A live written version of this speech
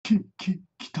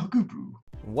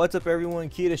What's up everyone,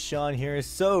 KitaSean here.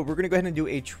 So we're gonna go ahead and do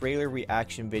a trailer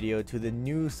reaction video to the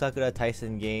new Sakura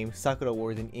Taisen game, Sakura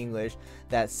Wars in English,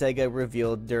 that Sega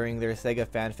revealed during their Sega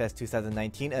FanFest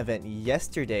 2019 event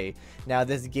yesterday. Now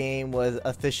this game was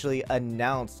officially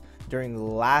announced during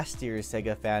last year's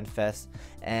Sega FanFest,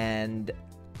 and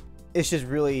it's just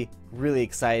really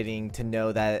exciting to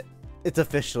know that it's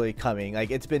officially coming.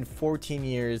 Like, it's been 14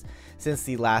 years since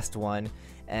the last one,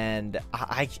 and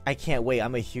I can't wait.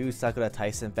 I'm a huge Sakura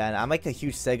Taisen fan. I'm like a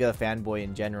huge Sega fanboy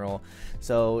in general,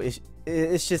 so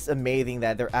it's just amazing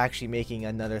that they're actually making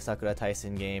another Sakura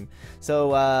Taisen game.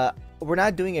 So we're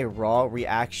not doing a raw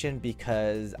reaction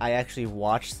because I actually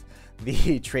watched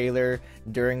the trailer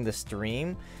during the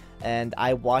stream, and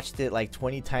I watched it like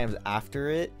 20 times after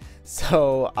it,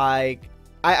 so I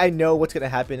know what's gonna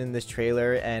happen in this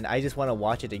trailer, and I just want to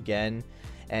watch it again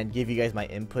and give you guys my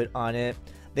input on it.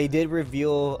 They did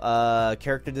reveal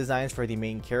character designs for the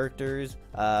main characters,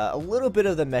 a little bit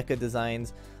of the mecha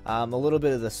designs, a little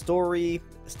bit of the story,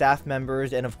 staff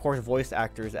members, and of course voice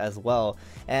actors as well.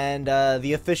 And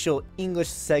the official English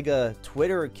Sega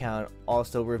Twitter account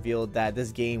also revealed that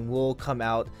this game will come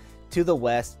out to the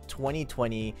West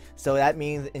 2020, so that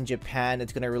means in Japan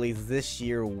it's going to release this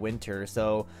year winter.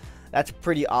 So that's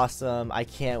pretty awesome. I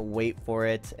can't wait for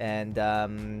it. And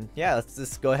yeah, let's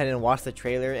just go ahead and watch the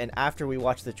trailer, and after we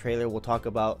watch the trailer we'll talk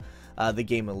about the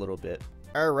game a little bit.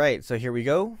 Alright, so here we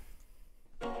go.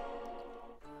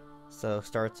 So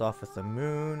starts off with a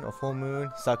moon, a full moon,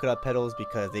 Sakura petals,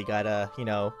 because they gotta, you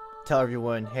know, tell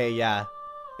everyone, hey, yeah,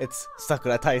 it's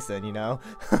Sakura Taisen, you know.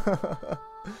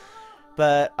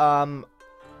 But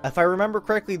if I remember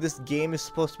correctly, this game is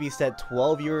supposed to be set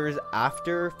 12 years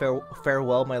after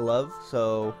Farewell My Love,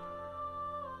 so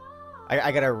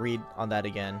I gotta read on that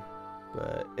again.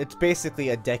 But it's basically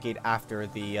a decade after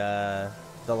the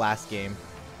last game.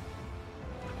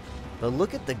 But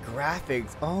look at the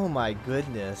graphics, oh my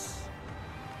goodness.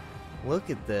 Look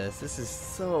at this, this is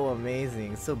so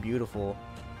amazing, so beautiful.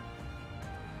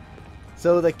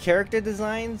 So the character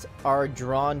designs are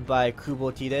drawn by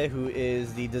Kubotide, who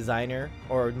is the designer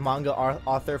or manga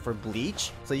author for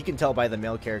Bleach. So you can tell by the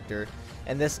male character.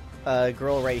 And this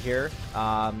girl right here,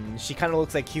 she kind of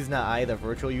looks like Kizuna Ai, the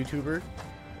virtual YouTuber.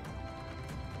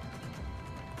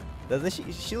 Doesn't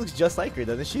she? She looks just like her,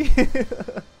 doesn't she?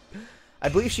 I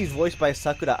believe she's voiced by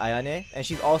Sakura Ayane, and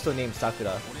she's also named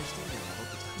Sakura.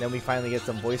 Then we finally get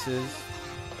some voices.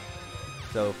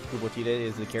 So Kubotide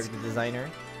is the character designer.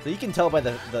 So you can tell by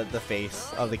the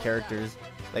face of the characters,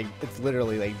 like it's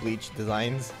literally like Bleach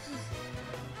designs.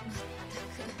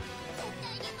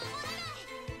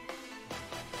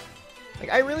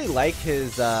 Like, I really like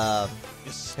his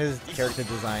character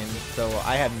design, so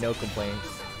I have no complaints.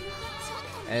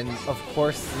 And of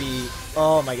course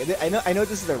oh my god, I know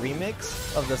this is a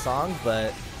remix of the song,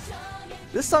 but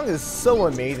this song is so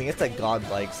amazing. It's a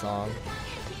godlike song.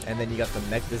 And then you got the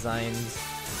mech designs.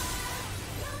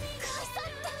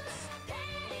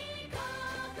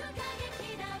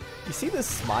 You see this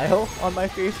smile on my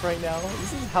face right now?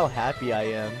 This is how happy I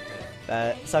am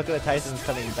that Sakura Taisen's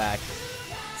coming back.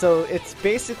 So it's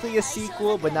basically a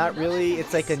sequel, but not really.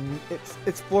 It's like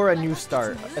it's for a new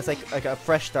start. It's like a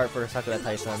fresh start for Sakura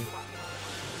Taisen.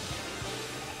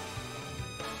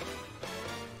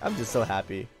 I'm just so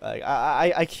happy. Like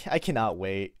I cannot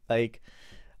wait. Like,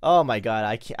 oh my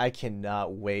god, I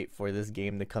cannot wait for this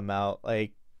game to come out.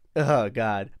 Like, oh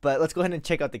god. But let's go ahead and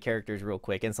check out the characters real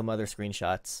quick and some other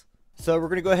screenshots. So we're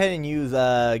gonna go ahead and use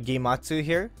Gematsu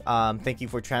here. Thank you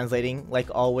for translating, like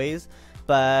always.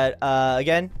 But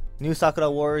again, new Sakura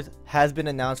Wars has been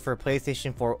announced for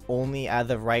PlayStation 4 only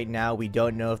as of right now. We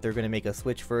don't know if they're gonna make a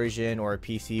Switch version or a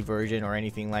PC version or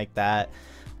anything like that.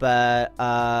 But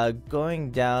going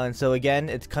down, so again,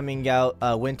 it's coming out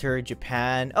winter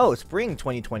Japan. Oh, spring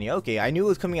 2020. Okay, I knew it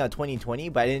was coming out 2020,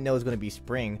 but I didn't know it was gonna be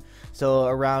spring. So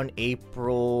around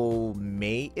April,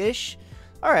 May-ish.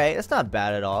 Alright, that's not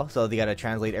bad at all. So they gotta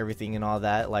translate everything and all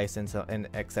that, license and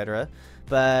etc.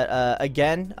 But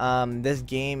again, this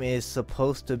game is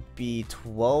supposed to be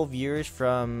 12 years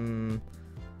from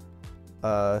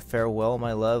Farewell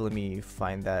My Love. Let me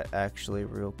find that actually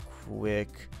real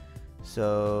quick.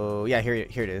 So yeah, here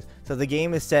it is. So the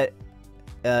game is set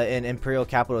in Imperial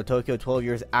Capital Tokyo 12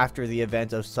 years after the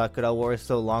event of Sakura Wars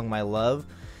So Long My Love.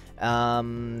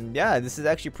 Yeah, this is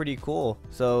actually pretty cool.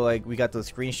 So like, we got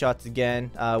those screenshots again.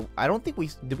 I don't think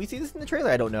did we see this in the trailer?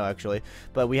 I don't know actually,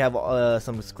 but we have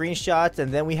some screenshots,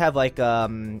 and then we have like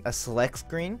a select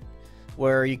screen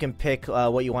where you can pick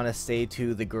what you want to say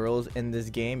to the girls in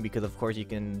this game, because of course you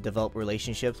can develop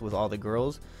relationships with all the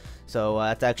girls. So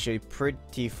that's actually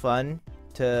pretty fun.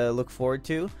 to look forward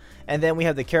to. And then we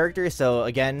have the characters. So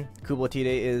again, Kubotide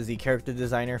is the character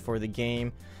designer for the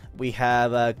game. We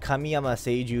have Kamiyama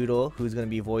Seijuro, who's going to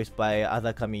be voiced by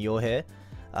Azakami Yohei,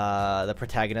 the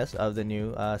protagonist of the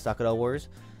new Sakura Wars.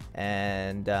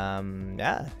 And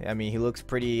yeah, I mean, he looks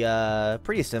pretty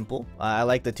simple. I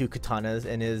like the two katanas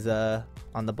in his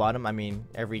on the bottom. I mean,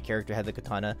 every character has a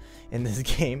katana in this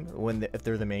game if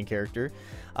they're the main character.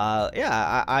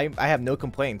 Yeah, I have no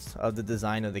complaints of the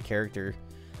design of the character.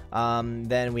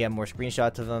 Then we have more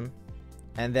screenshots of them.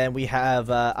 And then we have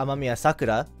Amamiya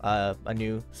Sakura, a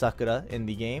new Sakura in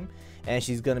the game. And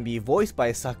she's going to be voiced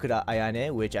by Sakura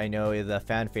Ayane, which I know is a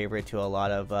fan favorite to a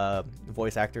lot of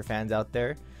voice actor fans out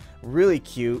there. Really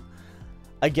cute.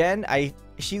 Again,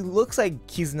 she looks like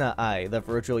Kizuna Ai, the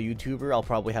virtual YouTuber. I'll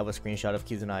probably have a screenshot of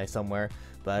Kizuna Ai somewhere.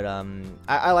 But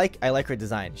I like her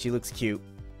design. She looks cute.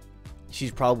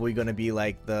 She's probably going to be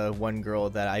like the one girl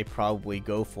that I probably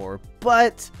go for.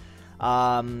 But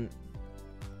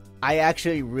I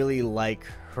actually really like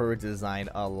her design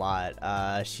a lot.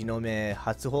 Shinome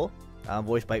Hatsuho,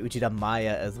 voiced by Uchida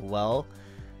Maya as well.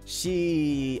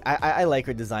 I like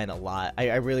her design a lot.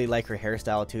 I really like her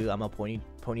hairstyle too. I'm a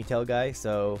ponytail guy,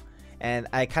 so, and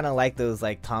I kind of like those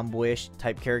like tomboyish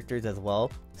type characters as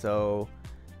well. So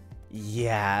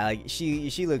yeah, like,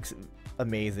 she looks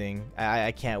amazing.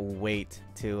 I can't wait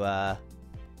to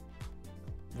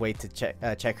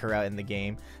check her out in the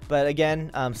game. But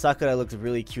again, Sakura looks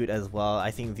really cute as well.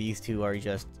 I think these two are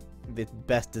just the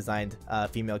best designed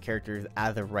female characters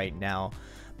as of right now.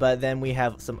 But then we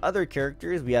have some other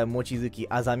characters. We have Mochizuki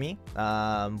Azami,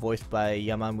 voiced by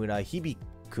Yamamura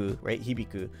Hibiku, right?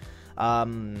 Hibiku.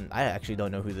 I actually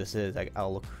don't know who this is.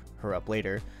 I'll look her up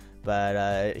later.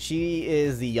 But she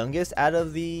is the youngest out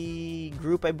of the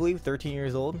group, I believe, 13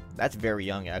 years old. That's very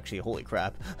young, actually. Holy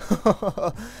crap.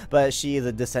 But she is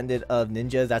a descendant of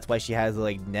ninjas. That's why she has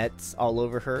like nets all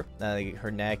over her, like her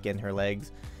neck and her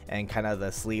legs, and kind of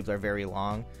the sleeves are very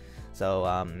long. So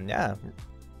yeah,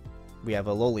 we have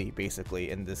a loli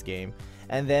basically in this game.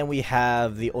 And then we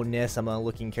have the Onesama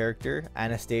looking character,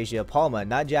 Anastasia Palma,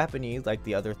 not Japanese like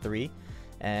the other three.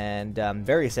 And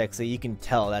very sexy. You can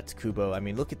tell that's Kubo. I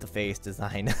mean, look at the face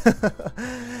design.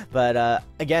 But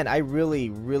again, I really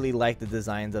like the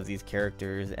designs of these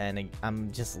characters, and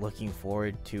I'm just looking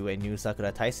forward to a new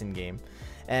Sakura Taisen game.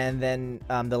 And then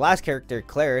the last character,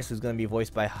 Claris, who's going to be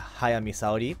voiced by Hayami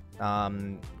Saori,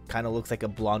 kind of looks like a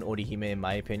blonde Orihime in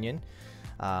my opinion.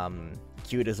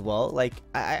 Cute as well. Like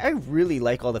I really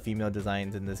like all the female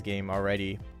designs in this game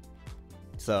already.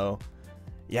 So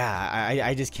yeah,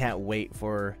 I just can't wait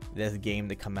for this game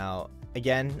to come out.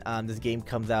 Again, this game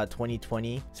comes out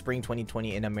 2020, spring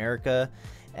 2020 in America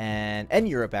and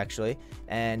Europe actually,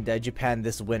 and Japan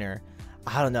this winter.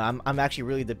 I don't know, I'm actually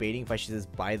really debating if I should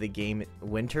just buy the game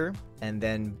winter and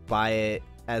then buy it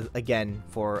as again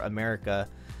for America,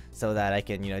 so that I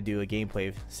can, you know, do a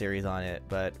gameplay series on it.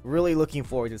 But really looking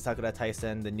forward to Sakura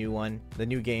Taisen, the new one, the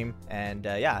new game. And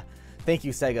yeah, thank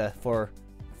you Sega for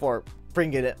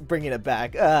bringing it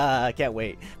back. I can't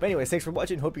wait. But anyways, thanks for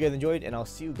watching. Hope you guys enjoyed, and I'll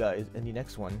see you guys in the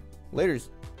next one. Laters.